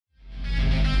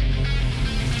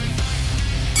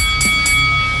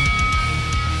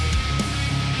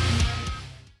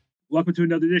Welcome to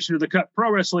another edition of the Cut Pro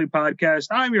Wrestling Podcast.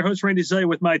 I'm your host, Randy Zay,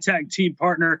 with my tag team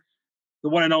partner, the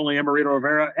one and only Emerito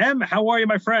Rivera. Em, how are you,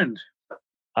 my friend?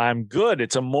 I'm good.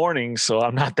 It's a morning, so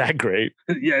I'm not that great.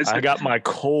 Yes, I got my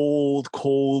cold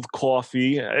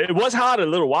coffee. It was hot a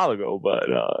little while ago, but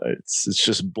it's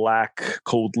just black,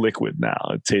 cold liquid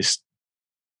now. It tastes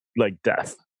like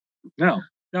death. No.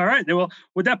 All right. Well,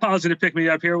 with that positive pick me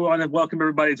up here, we want to welcome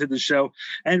everybody to the show.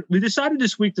 And we decided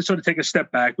this week to sort of take a step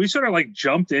back. We sort of like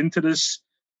jumped into this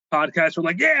podcast. We're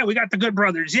like, yeah, we got the Good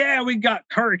Brothers. Yeah, we got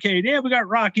Hurricane. Yeah, we got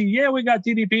Rocky. Yeah, we got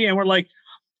DDP. And we're like,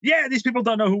 yeah, these people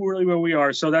don't know who we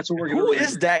are. So that's what we're going to do. Who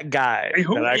is that guy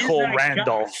that I call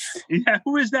Randolph? Yeah,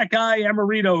 who is that guy,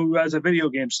 Emerito, who has a video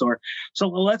game store? So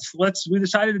we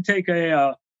decided to take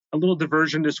a little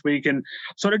diversion this week and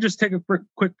sort of just take a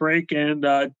quick break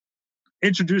and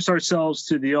introduce ourselves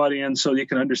to the audience so you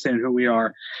can understand who we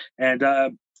are. And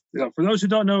for those who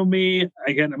don't know me,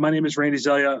 again, my name is Randy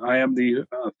Zelia. I am the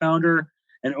founder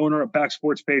and owner of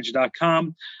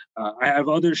BackSportsPage.com. I have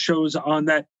other shows on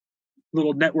that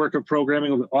little network of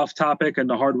programming, Off Topic and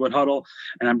the Hardwood Huddle,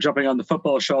 and I'm jumping on the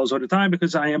football shows all the time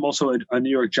because I am also a New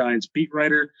York Giants beat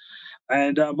writer.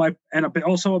 And I'm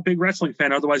also a big wrestling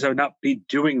fan. Otherwise, I would not be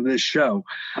doing this show.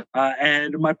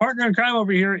 And my partner in crime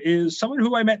over here is someone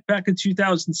who I met back in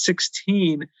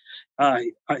 2016.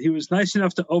 He was nice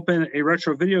enough to open a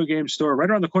retro video game store right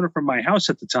around the corner from my house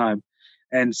at the time.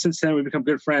 And since then, we've become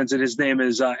good friends. And his name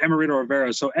is Emerito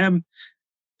Rivera. So,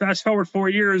 fast forward 4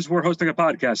 years, we're hosting a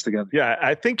podcast together. Yeah,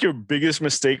 I think your biggest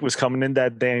mistake was coming in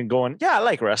that day and going, yeah, I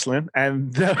like wrestling.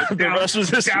 And the rest was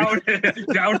just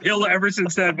downhill ever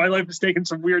since then. My life has taken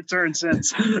some weird turns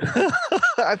since.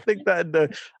 I think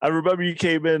that I remember you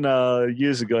came in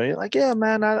years ago. And you're like, yeah,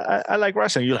 man, I like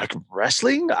wrestling. You're like,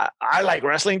 wrestling? I like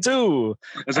wrestling too.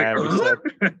 I was like,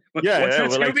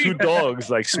 we're like two dogs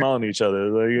like smelling each other.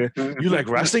 Like, you like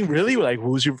wrestling? Really? Like,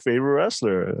 who's your favorite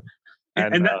wrestler?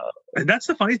 And that's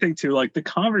the funny thing too, like the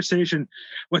conversation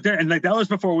with that, and like that was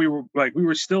before we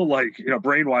were still like,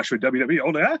 brainwashed with WWE.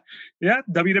 Oh yeah,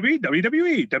 WWE,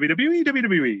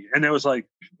 WWE, and it was like,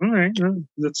 all right,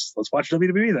 let's watch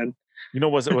WWE then.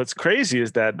 What's crazy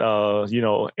is that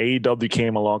AEW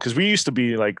came along, because we used to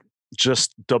be like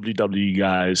just WWE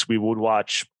guys. We would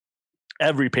watch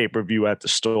every pay-per-view at the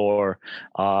store,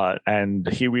 and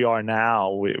here we are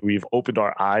now. We've opened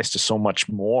our eyes to so much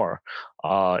more.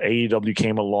 AEW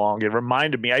came along. It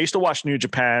reminded me, I used to watch New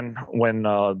Japan when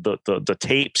the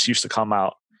tapes used to come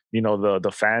out.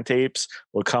 The fan tapes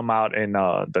would come out in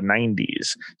the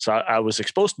 90s. So I was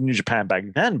exposed to New Japan back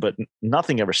then, but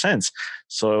nothing ever since.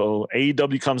 So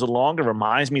AEW comes along and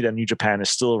reminds me that New Japan is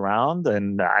still around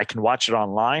and I can watch it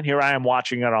online. Here I am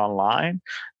watching it online.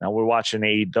 Now we're watching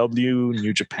AEW,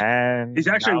 New Japan. He's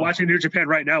actually watching New Japan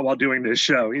right now while doing this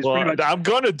show. I'm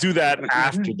going to do that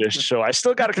after this show. I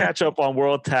still got to catch up on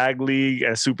World Tag League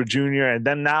and Super Junior. And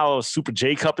then now Super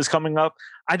J Cup is coming up.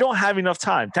 I don't have enough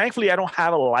time. Thankfully, I don't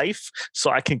have a life, so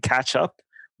I can catch up.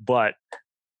 But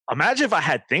imagine if I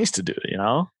had things to do,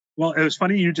 Well, it was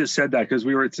funny you just said that, because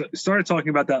we were started talking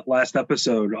about that last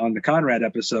episode on the Conrad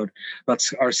episode about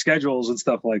our schedules and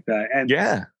stuff like that. And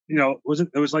yeah, it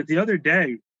was like the other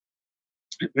day,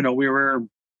 we were,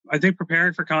 I think,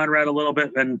 preparing for Conrad a little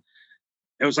bit, and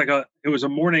it was a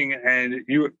morning, and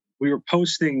we were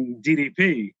posting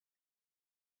DDP.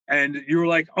 And you were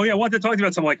like, oh, yeah, I wanted to talk to you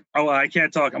about something. Like, oh, I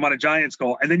can't talk. I'm on a Giants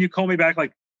call. And then you call me back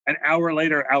like an hour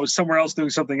later. I was somewhere else doing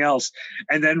something else.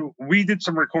 And then we did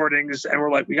some recordings and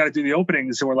we're like, we got to do the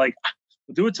openings. And we're like,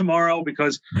 we'll do it tomorrow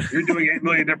because you're doing 8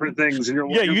 million different things. And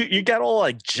you got all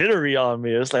like jittery on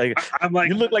me. It's like, I'm like,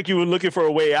 you look like you were looking for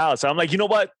a way out. So I'm like, you know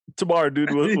what? Tomorrow,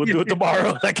 dude, we'll do it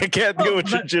tomorrow. Like, I can't deal with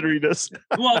your jitteriness.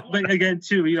 Well, but again,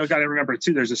 too, got to remember,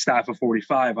 too, there's a staff of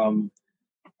 45.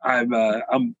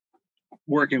 I'm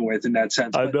working with in that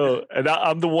sense. I know. And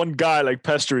I'm the one guy like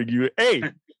pestering you. Hey,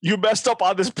 you messed up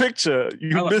on this picture.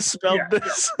 You misspelled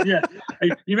this. Yeah.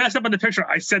 You messed up on the picture.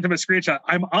 I sent him a screenshot.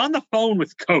 I'm on the phone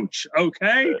with Coach.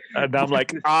 Okay. And I'm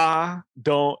like, I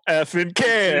don't effing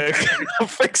care.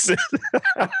 Fix it.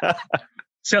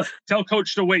 So tell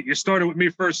Coach to wait. You started with me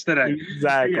first today.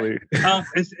 Exactly. Yeah.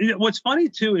 What's funny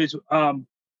too is,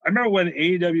 I remember when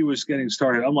AEW was getting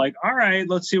started, I'm like, all right,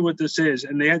 let's see what this is.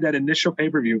 And they had that initial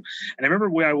pay-per-view. And I remember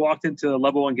when I walked into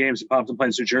Level 1 Games in Pompton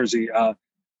Plains, New Jersey,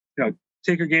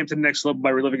 take your game to the next level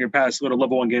by reliving your past, go to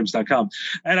level1games.com.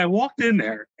 And I walked in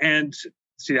there and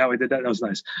see how I did that? That was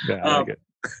nice. Yeah, I like it.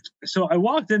 So I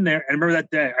walked in there and remember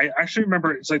that day. I actually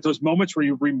remember, it's like those moments where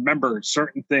you remember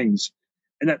certain things.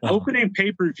 And that opening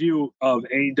pay-per-view of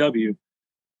AEW,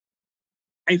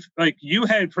 you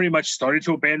had pretty much started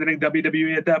to abandoning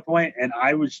WWE at that point, and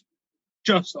I was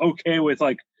just okay with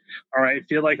like or I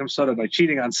feel like I'm sort of like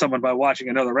cheating on someone by watching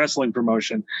another wrestling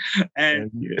promotion.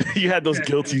 And you had those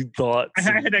guilty thoughts. I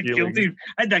had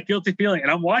that guilty feeling,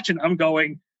 and I'm watching. I'm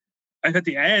going. At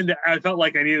the end, I felt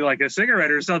like I needed like a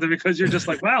cigarette or something, because you're just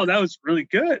like, wow, that was really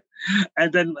good.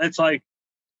 And then it's like,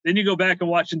 then you go back and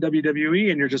watch in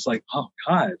WWE, and you're just like, oh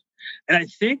God. And I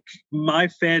think my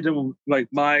fandom, like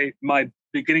my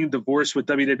beginning divorce with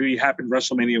WWE, happened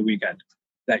WrestleMania weekend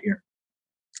that year.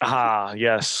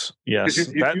 Yes.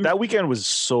 That weekend was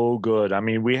so good. I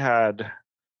mean, we had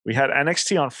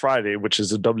NXT on Friday, which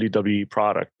is a WWE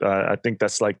product. I think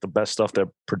that's like the best stuff they're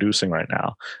producing right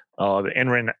now. The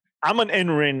in-ring. I'm an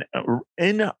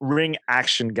in-ring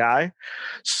action guy,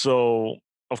 so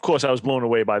of course I was blown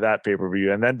away by that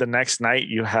pay-per-view. And then the next night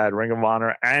you had Ring of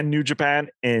Honor and New Japan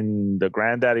in the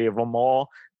granddaddy of them all,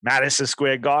 Madison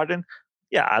Square Garden.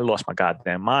 Yeah, I lost my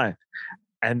goddamn mind.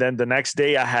 And then the next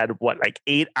day I had like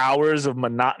 8 hours of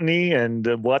monotony, and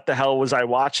what the hell was I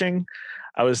watching?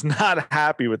 I was not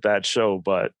happy with that show,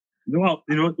 but. Well,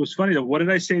 you know what was funny though? What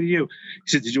did I say to you? He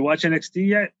said, "Did you watch NXT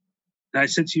yet?" And I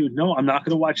said to you, "No, I'm not going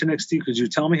to watch NXT because you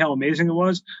tell me how amazing it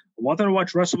was. I wanted to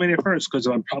watch WrestleMania first because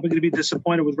I'm probably going to be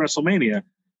disappointed with WrestleMania.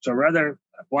 So I'd rather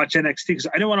watch NXT because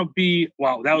I didn't want to be,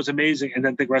 wow, that was amazing, and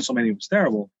then think WrestleMania was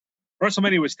terrible.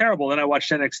 WrestleMania was terrible. Then I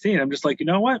watched NXT, and I'm just like, you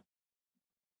know what?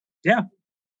 Yeah,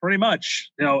 pretty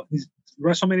much. You know,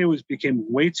 WrestleMania became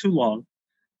way too long.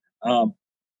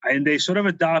 And they sort of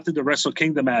adopted the Wrestle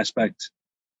Kingdom aspect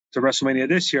to WrestleMania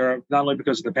this year, not only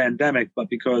because of the pandemic, but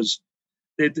because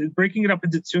breaking it up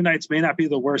into 2 nights may not be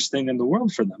the worst thing in the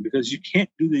world for them, because you can't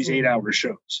do these 8-hour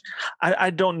shows.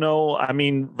 I don't know. I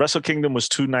mean, Wrestle Kingdom was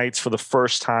 2 nights for the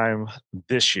first time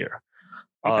this year.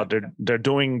 Okay. They're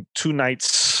doing 2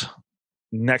 nights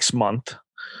next month,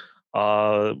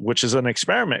 which is an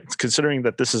experiment, considering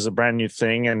that this is a brand new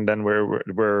thing. And then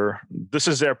this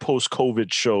is their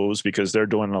post-COVID shows, because they're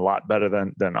doing a lot better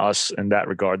than us in that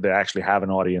regard. They actually have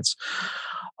an audience.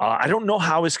 I don't know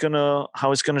how it's gonna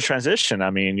transition.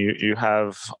 I mean, you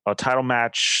have a title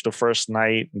match the first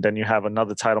night, and then you have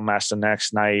another title match the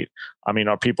next night. I mean,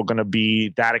 are people going to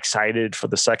be that excited for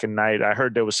the second night? I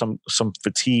heard there was some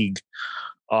fatigue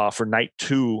for night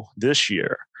 2 this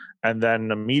year, and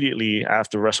then immediately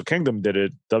after Wrestle Kingdom did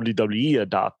it, WWE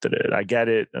adopted it. I get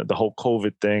it, the whole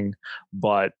COVID thing,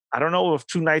 but I don't know if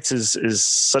 2 nights is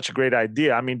such a great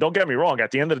idea. I mean, don't get me wrong.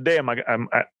 At the end of the day,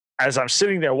 as I'm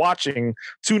sitting there watching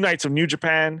 2 nights of New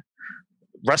Japan,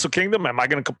 Wrestle Kingdom, am I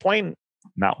going to complain?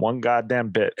 Not one goddamn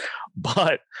bit.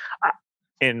 But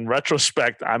in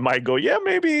retrospect, I might go, yeah,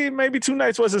 maybe 2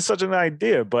 nights wasn't such an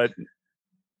idea, but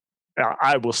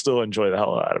I will still enjoy the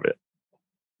hell out of it.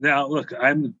 Now, look,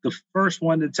 I'm the first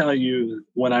one to tell you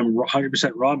when I'm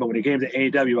 100% wrong, but when it came to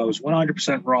AEW, I was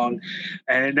 100% wrong.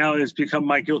 And now it's become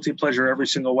my guilty pleasure every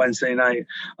single Wednesday night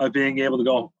of being able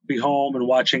to be home and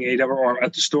watching AEW, or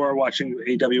at the store watching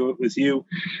AEW with you.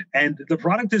 And the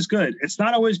product is good. It's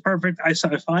not always perfect. I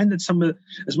find that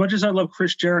as much as I love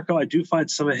Chris Jericho, I do find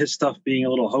some of his stuff being a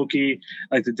little hokey,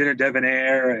 like the Dinner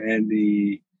Debonair and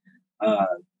the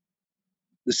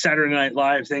Saturday Night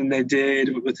Live thing they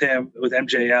did with him, with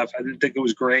MJF. I didn't think it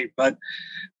was great. But at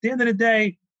the end of the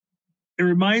day, it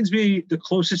reminds me the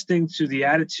closest thing to the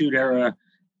Attitude Era.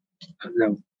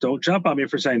 No, don't jump on me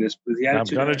for saying this. But I'm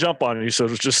going to jump on you, so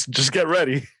just get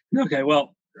ready. Okay,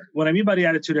 well, what I mean by the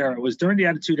Attitude Era was during the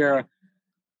Attitude Era,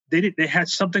 they had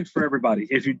something for everybody.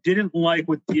 If you didn't like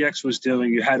what DX was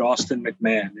doing, you had Austin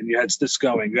McMahon, and you had this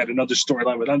going. You had another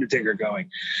storyline with Undertaker going.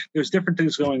 There's different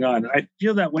things going on. I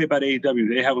feel that way about AEW.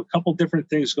 They have a couple different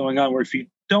things going on where if you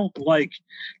don't like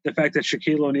the fact that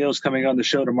Shaquille O'Neal is coming on the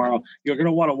show tomorrow, you're going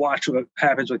to want to watch what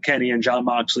happens with Kenny and Jon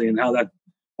Moxley and how that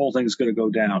whole thing is going to go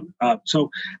down. So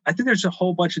I think there's a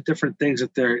whole bunch of different things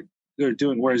that they're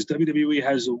doing, whereas WWE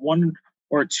has 1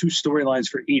 or 2 storylines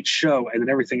for each show, and then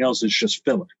everything else is just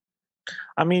filler.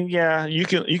 I mean, yeah, you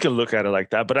can look at it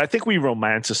like that, but I think we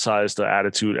romanticized the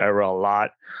Attitude Era a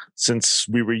lot since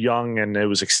we were young and it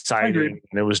was exciting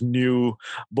and it was new.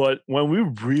 But when we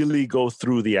really go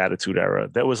through the Attitude Era,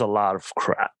 there was a lot of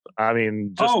crap. I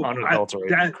mean, just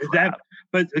unadulterated crap.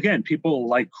 But again, people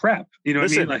like crap. You know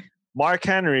what I mean? Like Mark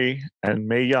Henry and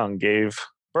Mae Young gave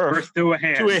birth to a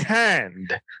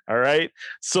hand. All right,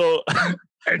 so.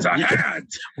 It's a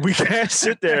hand. We can't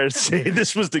sit there and say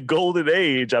this was the golden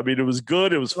age. I mean, it was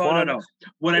good. It was fun. No.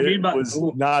 What I mean was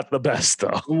not the best,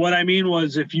 though. What I mean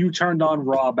was, if you turned on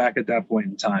Raw back at that point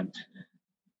in time,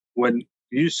 when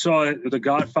you saw the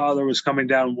Godfather was coming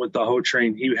down with the Ho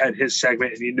Train, he had his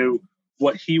segment, and you knew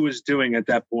what he was doing at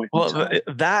that point. Well,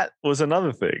 that was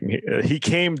another thing. He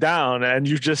came down, and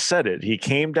you just said it. He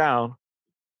came down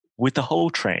with the Ho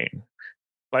Train.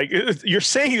 Like you're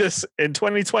saying this in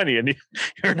 2020, and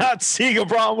you're not seeing a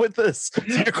problem with this. So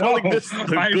you're calling this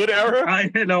the good era?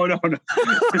 No.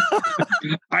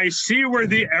 I see where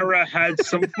the era had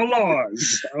some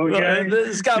flaws. Okay,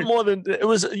 it's got more than it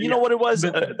was. You know what it was?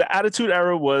 The Attitude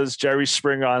Era was Jerry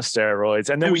Springer on steroids,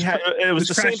 and then it was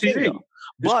the same thing.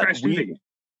 But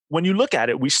when you look at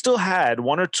it, we still had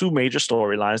one or two major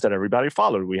storylines that everybody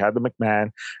followed. We had the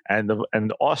McMahon and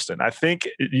the Austin. I think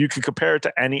you could compare it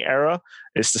to any era.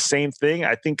 It's the same thing.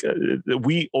 I think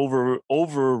we over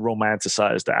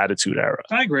romanticized the Attitude Era.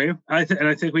 I agree. And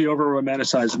I think we over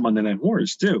romanticized the Monday Night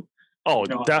Wars too. Oh,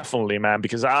 definitely, man.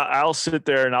 Because I'll sit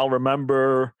there and I'll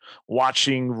remember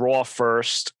watching Raw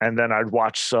first, and then I'd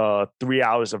watch 3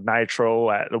 hours of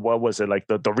Nitro at what was it like?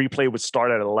 The replay would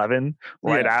start at 11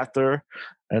 right after.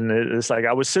 And it's like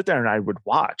I would sit there and I would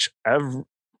watch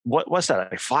what's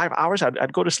that, like 5 hours?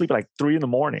 I'd go to sleep at like 3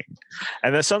 a.m.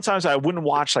 And then sometimes I wouldn't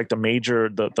watch like the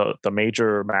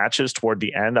major matches toward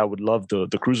the end. I would love the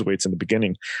cruiserweights in the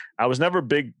beginning. I was never a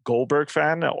big Goldberg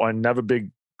fan or never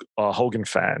big Hogan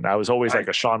fan. I was always like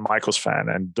a Shawn Michaels fan.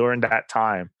 And during that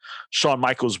time, Shawn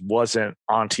Michaels wasn't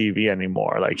on TV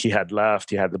anymore. Like he had left,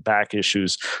 he had the back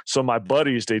issues. So my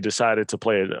buddies, they decided to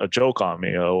play a joke on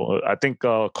me. I think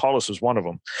Carlos was one of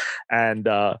them. And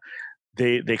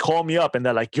they called me up and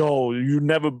they're like, yo, you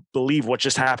never believe what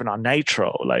just happened on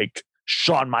Nitro. Like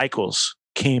Shawn Michaels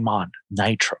came on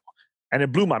Nitro. And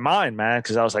it blew my mind, man,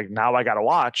 because I was like, now I got to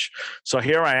watch. So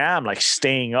here I am, like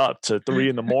staying up to 3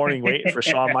 a.m. waiting for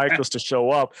Shawn Michaels to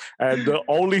show up. And the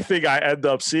only thing I end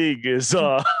up seeing is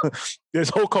this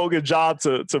Hulk Hogan job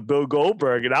to Bill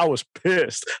Goldberg. And I was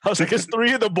pissed. I was like, it's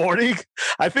 3 a.m.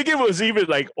 I think it was even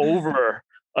like over,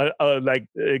 like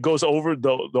it goes over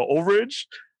the overage.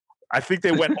 I think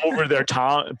they went over their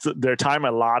time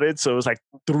allotted. So it was like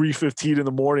 3:15 in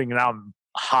the morning, and I'm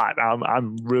hot.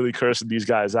 I'm really cursing these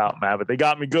guys out, man, but they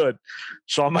got me good.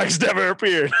 Shawn Michaels never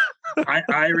appeared.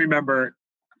 I remember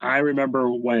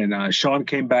when Shawn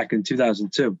came back in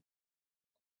 2002,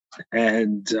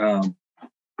 and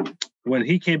when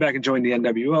he came back and joined the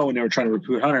NWO and they were trying to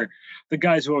recruit Hunter, the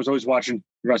guys who I was always watching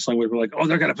wrestling with were like, oh,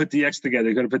 they're going to put DX together.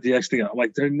 They're going to put DX together. I'm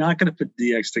like, they're not going to put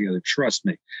DX together. Trust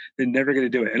me. They're never going to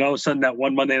do it. And all of a sudden, that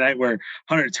one Monday night where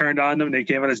Hunter turned on them, they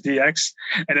came out as DX.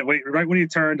 And right when he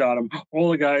turned on him,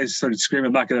 all the guys started screaming,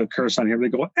 I'm not going to curse on him. They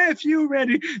go, F you,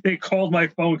 Randy. They called my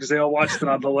phone because they all watched it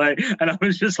on delay. And I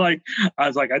was like,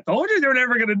 I told you they were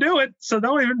never going to do it. So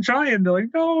don't even try. And they're like,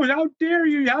 no, how dare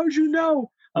you? How'd you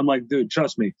know? I'm like, dude,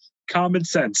 trust me. Common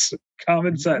sense.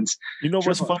 You know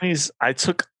what's funny is I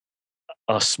took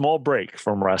a small break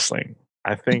from wrestling.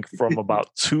 I think from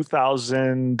about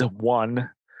 2001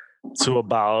 to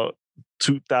about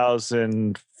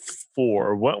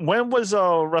 2004. When was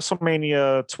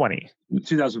WrestleMania 20?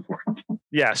 2004.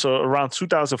 Yeah, so around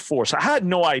 2004. So I had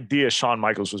no idea Shawn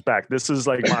Michaels was back. This is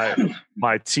like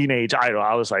my teenage idol.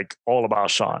 I was like all about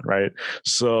Shawn, right?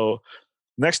 So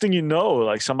next thing you know,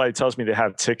 like somebody tells me they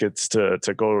have tickets to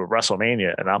go to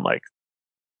WrestleMania, and I'm like,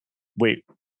 wait,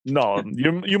 no,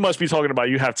 you must be talking about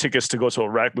you have tickets to go to a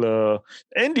regular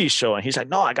indie show. And he's like,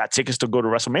 no, I got tickets to go to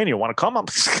WrestleMania. Want to come? I'm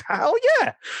like, hell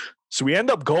yeah. So we end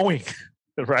up going,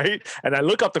 right? And I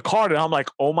look up the card and I'm like,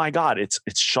 oh my God, it's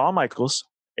Shawn Michaels,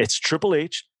 it's Triple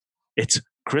H, it's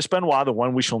Chris Benoit, the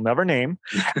one we shall never name.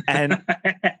 And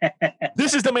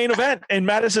this is the main event in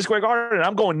Madison Square Garden.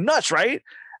 I'm going nuts, right?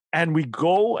 And we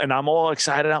go and I'm all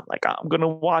excited. I'm like, I'm going to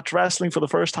watch wrestling for the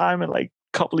first time in like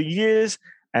a couple of years.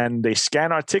 And they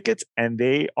scan our tickets and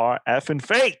they are effing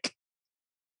fake.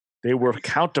 They were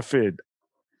counterfeit.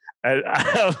 And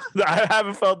I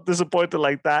haven't felt disappointed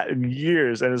like that in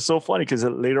years. And it's so funny because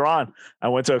later on, I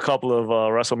went to a couple of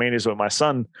WrestleManias with my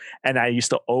son. And I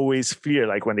used to always fear,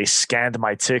 like when they scanned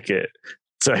my ticket,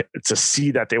 to see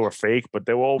that they were fake, but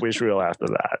they were always real after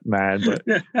that, man. But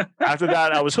after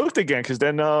that, I was hooked again because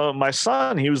then my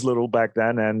son, he was little back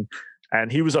then,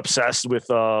 and he was obsessed with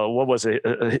what was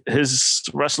it? His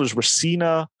wrestlers were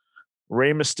Cena,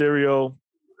 Rey Mysterio.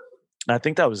 I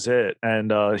think that was it.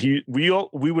 And we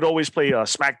would always play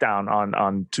SmackDown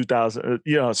on 2000,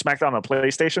 SmackDown on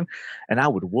PlayStation, and I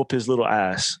would whoop his little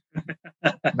ass.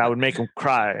 And I would make him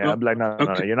cry. And I'd be like, no,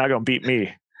 you're not gonna beat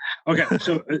me. Okay,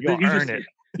 so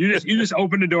you just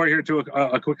opened the door here to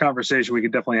a quick conversation we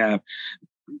could definitely have.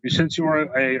 Since you are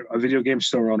a video game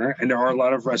store owner and there are a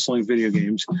lot of wrestling video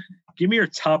games, give me your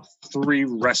top 3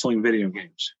 wrestling video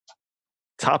games.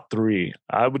 Top 3.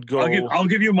 I would go. I'll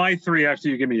give you my 3 after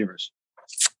you give me yours.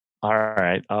 All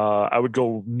right. I would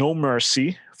go No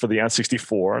Mercy for the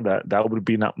N64. That would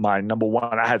be my number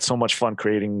 1. I had so much fun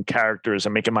creating characters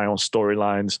and making my own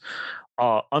storylines.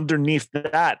 underneath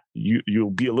that, you'll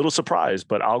be a little surprised,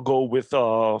 but I'll go with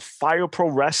Fire Pro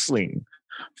Wrestling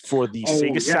for the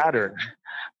Sega Saturn.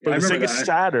 For the Sega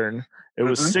Saturn, it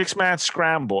was 6-man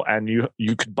scramble, and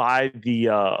you could buy the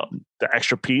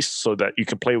extra piece so that you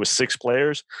could play with 6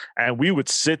 players. And we would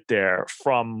sit there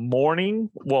from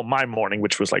my morning,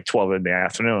 which was like 12 in the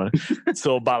afternoon,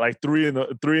 so about like 3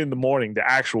 in the morning, the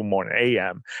actual morning,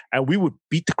 a.m. And we would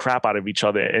beat the crap out of each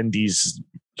other in these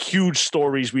huge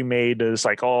stories we made. It's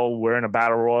like, oh, we're in a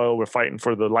battle royal, we're fighting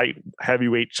for the light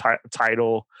heavyweight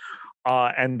title.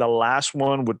 And the last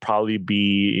one would probably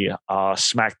be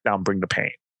SmackDown Bring the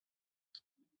Pain.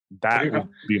 That would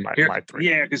be my 3.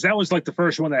 Yeah, because that was like the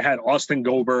first one that had Austin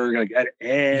Goldberg. Like,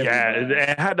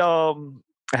 it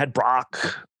had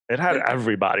Brock. It had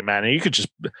everybody, man. And you could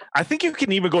I think you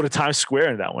can even go to Times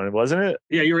Square in that one, wasn't it?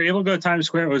 Yeah, you were able to go to Times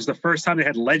Square. It was the first time they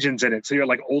had legends in it. So you're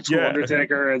like old school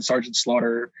Undertaker and Sergeant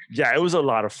Slaughter. Yeah, it was a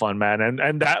lot of fun, man.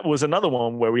 And that was another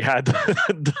one where we had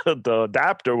the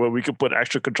adapter where we could put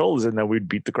extra controllers in, and we'd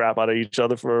beat the crap out of each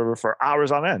other for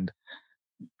hours on end.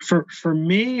 For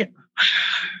me,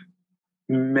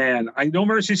 man, I know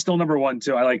Mercy's still number 1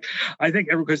 too. I think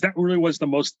because that really was the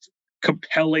most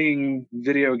compelling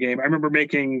video game. I remember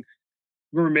making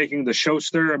the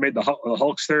Showster. I made the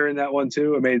Hulkster in that one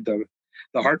too. I made the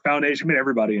Heart Foundation. I made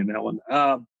everybody in that one.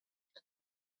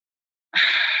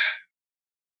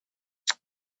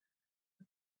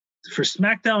 For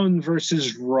SmackDown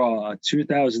versus Raw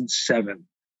 2007,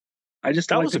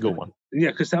 that was a good one.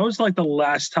 Yeah, because that was like the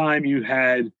last time you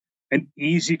had an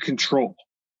easy control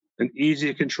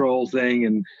thing,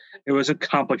 and it wasn't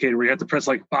complicated where you had to press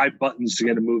like 5 buttons to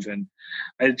get a move in.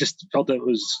 I just felt that it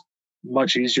was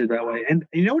much easier that way. And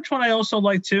you know which one I also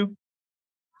like too?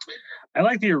 I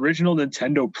like the original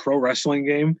Nintendo Pro Wrestling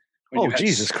game. Oh,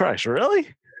 Jesus Christ,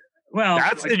 really? Well,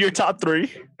 that's in your top 3?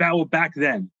 Back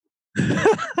then.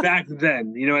 Back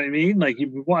then, you know what I mean? Like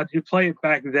you play it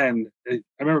back then. I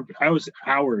remember I was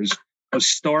hours of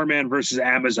Starman versus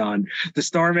Amazon. The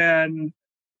Starman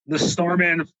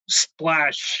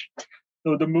splash,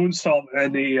 the moonsault,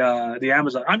 and the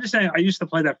Amazon. I'm just saying, I used to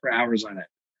play that for hours on it.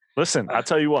 Listen, I'll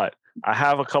tell you what. I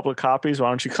have a couple of copies. Why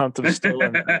don't you come to the store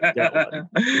and get one?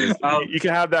 You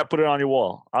can have that. Put it on your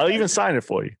wall. I'll even sign it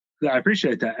for you. I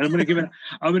appreciate that, and I'm going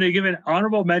to give an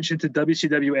honorable mention to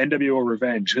WCW NWO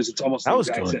Revenge because it's almost that was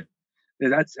good.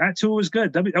 That too was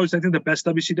good. That was, I think, the best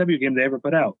WCW game they ever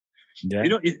put out. Yeah. You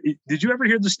know, did you ever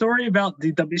hear the story about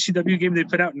the WCW game they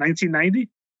put out in 1990?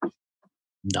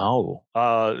 No.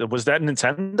 Was that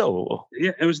Nintendo?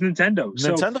 Yeah, it was Nintendo.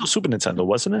 Nintendo, Super Nintendo,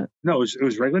 wasn't it? No, it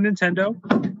was regular Nintendo,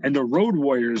 and the Road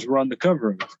Warriors were on the cover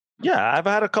of it. Yeah, I've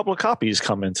had a couple of copies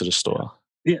come into the store.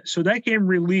 Yeah, so that game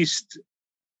released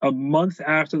a month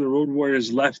after the Road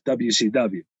Warriors left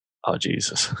WCW. Oh,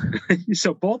 Jesus.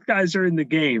 So both guys are in the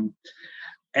game,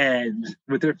 and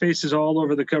with their faces all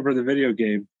over the cover of the video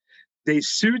game, they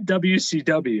sued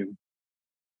WCW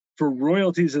for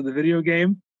royalties of the video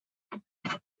game.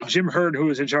 Jim Herd, who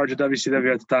was in charge of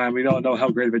WCW at the time, we don't know how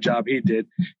great of a job he did.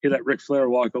 He let Ric Flair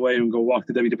walk away and go walk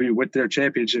to WWE with their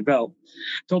championship belt.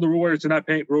 Told the Road Warriors to not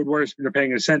pay. Road Warriors they're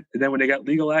paying a cent. And then when they got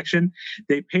legal action,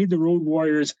 they paid the Road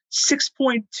Warriors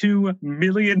 $6.2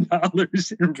 million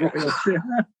in royalties.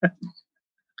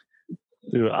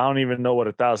 Dude, I don't even know what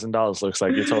 $1,000 looks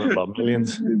like. You're talking about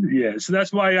millions. Yeah, so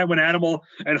that's why when Animal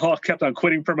and Hawk kept on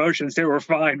quitting promotions, they were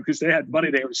fine because they had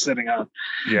money they were sitting on.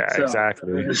 Yeah,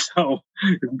 exactly. So,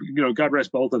 God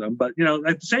rest both of them. But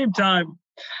at the same time,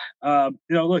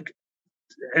 look,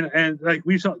 and like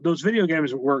we saw, those video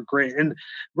games were great, and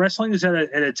wrestling is at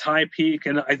its high peak,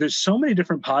 and there's so many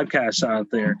different podcasts out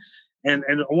there, and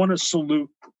I want to salute.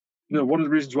 One of the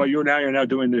reasons why you're now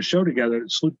doing this show together,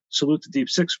 salute the Deep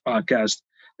Six podcast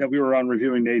that we were on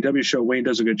reviewing the AEW show. Wayne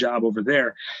does a good job over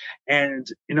there. And,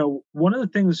 one of the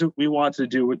things that we want to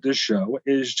do with this show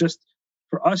is just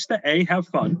for us to A, have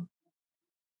fun,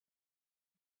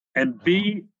 and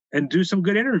B, and do some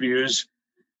good interviews.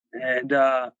 And,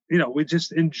 we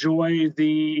just enjoy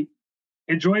the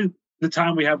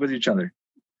time we have with each other.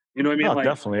 You know what I mean? Oh,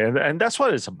 definitely. And that's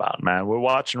what it's about, man. We're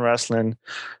watching wrestling.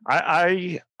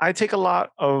 I take a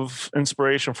lot of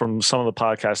inspiration from some of the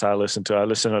podcasts I listen to. I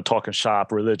listen to Talking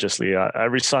Shop religiously.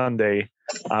 Every Sunday,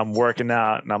 I'm working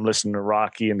out and I'm listening to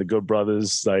Rocky and the Good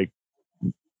Brothers, like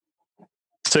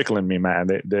tickling me, man.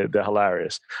 They're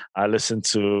hilarious. I listen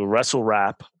to Wrestle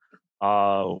Rap,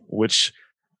 which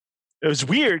it was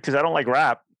weird because I don't like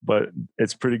rap, but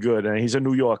it's pretty good. And he's a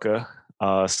New Yorker.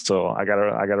 So I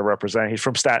gotta represent. He's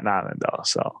from Staten Island, though.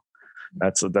 So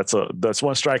that's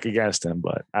one strike against him,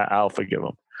 but I'll forgive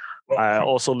him. I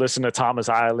also listen to Thomas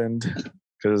Island.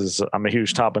 because I'm a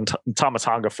huge Tama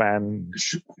Tonga fan.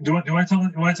 Do you want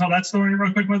to tell that story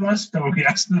real quick with us? That we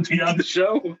asked him to be on the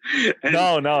show.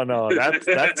 No.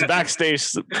 That's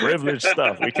backstage privilege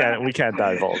stuff. We can't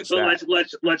divulge. So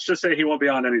let's just say he won't be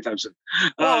on anytime soon.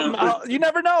 You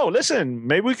never know. Listen,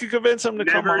 maybe we could convince him to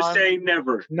come on. Never say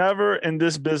never. Never in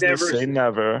this business say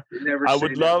never.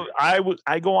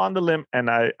 I go on the limb, and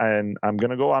I'm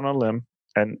gonna go on a limb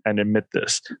and admit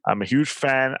this. I'm a huge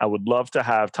fan. I would love to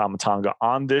have Tama Tonga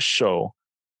on this show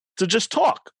to just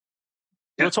talk.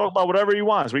 We'll talk about whatever he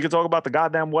wants. We can talk about the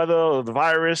goddamn weather or the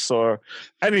virus or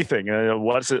anything.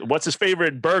 What's his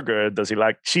favorite burger? Does he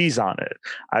like cheese on it?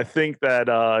 I think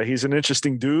that he's an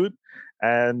interesting dude.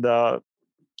 And I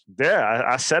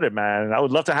said it, man. I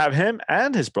would love to have him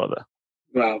and his brother.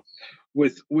 Wow.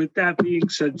 With that being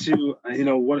said, too,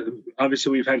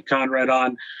 obviously we've had Conrad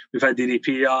on, we've had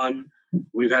DDP on,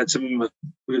 we've had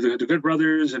the Good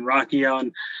Brothers and Rocky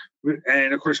on,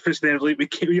 and of course Chris Van Vliet.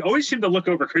 We always seem to look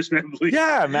over Chris Van Vliet.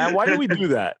 Yeah, man. Why do we do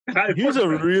that? He's a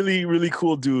really, really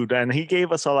cool dude, and he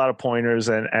gave us a lot of pointers,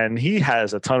 and he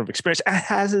has a ton of experience and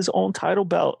has his own title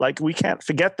belt. Like, we can't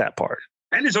forget that part.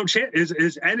 And his own his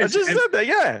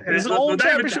own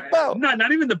championship belt.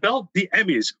 Not even the belt, the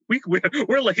Emmys.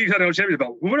 We're like, he's got an own championship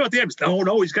belt. What about the Emmys?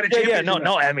 No, he's got a championship belt.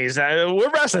 No Emmys. We're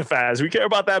wrestling fans. We care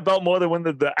about that belt more than when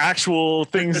the actual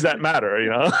things that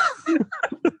matter,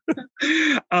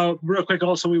 Real quick,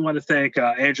 also, we want to thank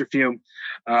Andrew Fume.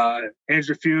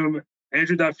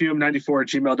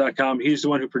 Andrew.fume94@gmail.com. He's the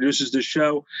one who produces the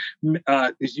show.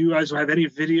 If you guys have any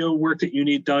video work that you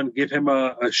need done, give him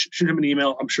shoot him an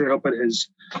email. I'm sure he'll put his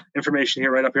information here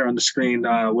right up here on the screen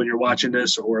when you're watching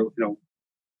this, or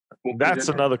That's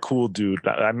another cool dude.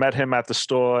 I met him at the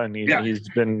store, and he's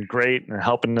been great and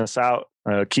helping us out,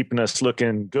 keeping us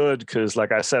looking good. Because,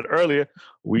 like I said earlier,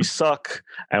 we suck,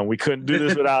 and we couldn't do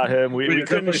this without him. We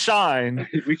couldn't shine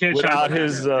without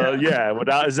his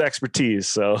expertise.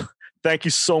 So. Thank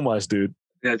you so much, dude.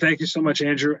 Yeah, thank you so much,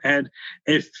 Andrew. And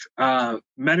if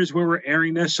matters where we're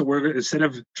airing this, so instead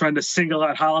of trying to single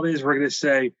out holidays, we're going to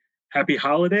say Happy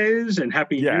Holidays and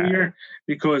Happy New Year,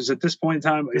 because at this point in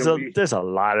time, there's a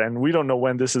lot, and we don't know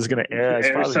when this is going to air. It's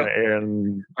probably going to air.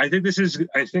 I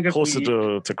think closer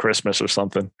to Christmas or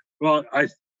something. Well, I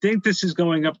think this is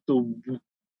going up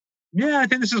I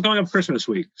think this is going up Christmas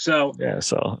week. So Merry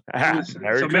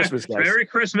Christmas, guys. Merry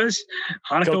Christmas.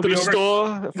 Hanukkah Go will to be the over.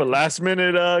 Store for last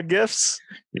minute gifts.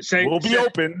 We'll be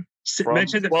open from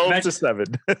 12 to 7.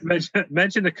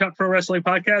 Mention the Cut Pro Wrestling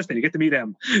Podcast, and you get to meet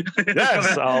them.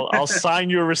 Yes, I'll sign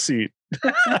your receipt.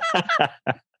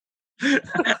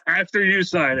 After you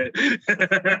sign it.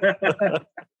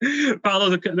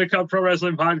 Follow the Cut Pro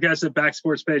Wrestling Podcast at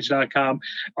backsportspage.com.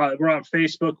 We're on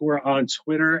Facebook, we're on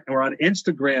Twitter, and we're on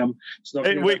Instagram. So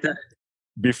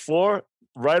before,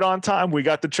 right on time, we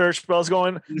got the church bells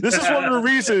going. This is one of the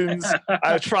reasons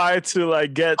I try to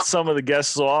get some of the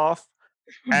guests off.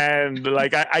 And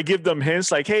I give them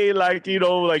hints hey, you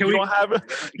don't have,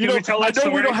 we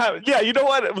don't have, you know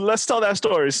what? Let's tell that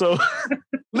story. So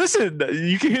listen,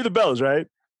 you can hear the bells, right?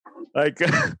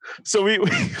 So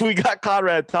we got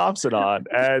Conrad Thompson on,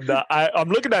 and I'm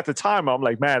looking at the time. I'm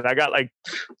like, man, I got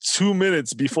 2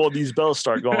 minutes before these bells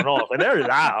start going off, and they're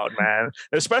loud, man.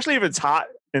 Especially if it's hot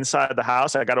inside the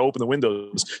house. I got to open the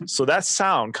windows, so that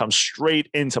sound comes straight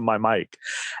into my mic.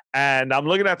 And I'm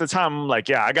looking at the time. I'm like,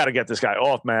 I got to get this guy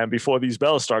off, man, before these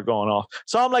bells start going off.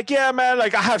 So I'm like, man, I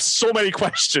have so many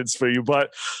questions for you,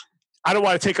 but I don't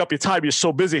want to take up your time. You're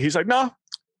so busy. He's like, no.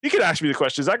 You can ask me the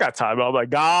questions. I got time. I'm like,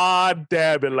 God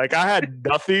damn it. I had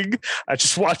nothing. I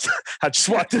just want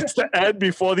this to end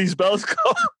before these bells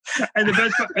go. And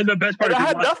the best part I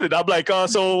had nothing. I'm like,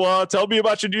 tell me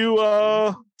about your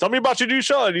new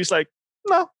show. And he's like,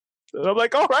 no. And I'm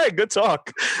like, all right, good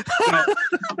talk. Well,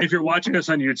 if you're watching us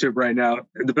on YouTube right now,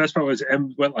 the best part was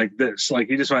M went like this.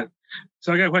 He just went,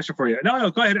 so I got a question for you. No,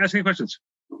 go ahead. Ask any questions.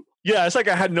 Yeah, it's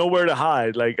I had nowhere to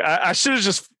hide. I should have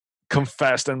just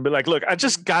confessed and be like, look, I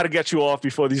just got to get you off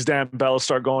before these damn bells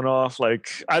start going off.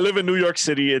 I live in New York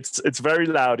City. It's very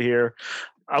loud here.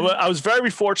 I was very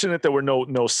fortunate there were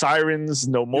no sirens,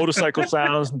 no motorcycle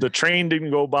sounds. The train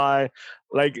didn't go by.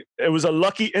 It was a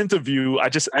lucky interview. I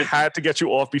had to get you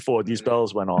off before these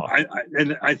bells went off.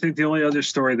 I think the only other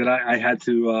story that I had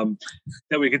to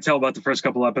that we could tell about the first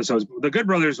couple episodes, the Good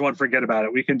Brothers one, forget about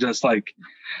it. We can just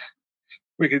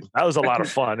that was a lot of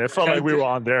fun. It felt like we were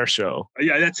on their show.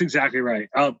 Yeah, that's exactly right.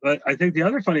 But I think the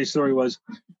other funny story was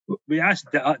we asked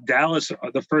Dallas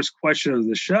the first question of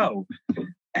the show,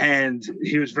 And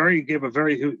he's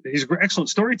an excellent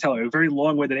storyteller, a very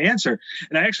long-winded answer.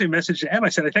 And I actually messaged him. I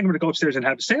said, I think I'm going to go upstairs and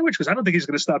have a sandwich because I don't think he's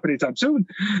going to stop anytime soon.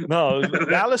 No,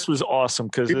 Dallas was awesome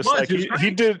because he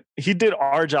did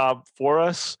our job for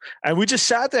us, and we just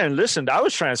sat there and listened. I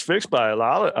was transfixed by a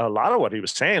lot of what he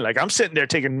was saying. Like I'm sitting there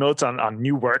taking notes on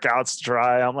new workouts to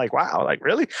try. I'm like, wow, like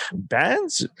really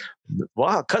bands.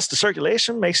 Wow, cuts the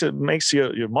circulation, makes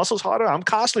your muscles harder. I'm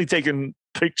constantly taking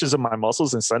pictures of my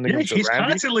muscles and sending them to he's Randy.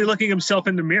 Constantly looking himself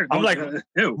in the mirror. I'm like,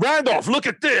 Randolph, look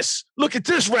at this,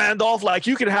 Randolph. Like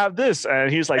you can have this,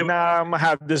 and he's like, nah, I'm gonna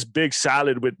have this big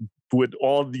salad with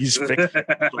all these.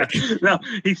 No,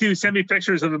 he sent me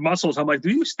pictures of the muscles. I'm like, do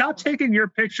you stop taking your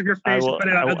face and put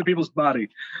it on other people's body?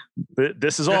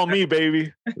 This is all me,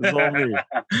 baby. This is all me.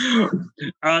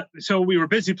 So we were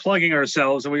busy plugging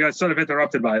ourselves, and we got sort of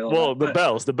interrupted by it. Well, the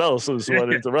bells is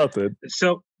what interrupted.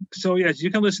 So yes,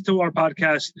 you can listen to our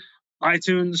podcast,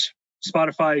 iTunes,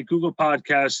 Spotify, Google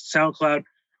Podcasts, SoundCloud,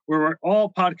 where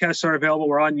all podcasts are available.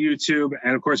 We're on YouTube,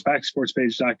 and of course,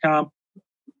 backsportspage.com.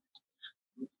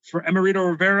 For Emerito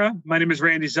Rivera, my name is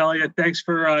Randy Zelia. Thanks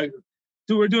for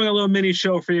we're doing a little mini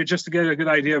show for you just to get a good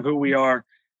idea of who we are.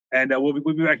 And we'll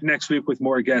be back next week with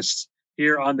more guests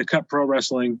here on the Cut Pro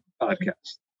Wrestling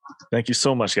Podcast. Thank you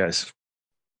so much, guys.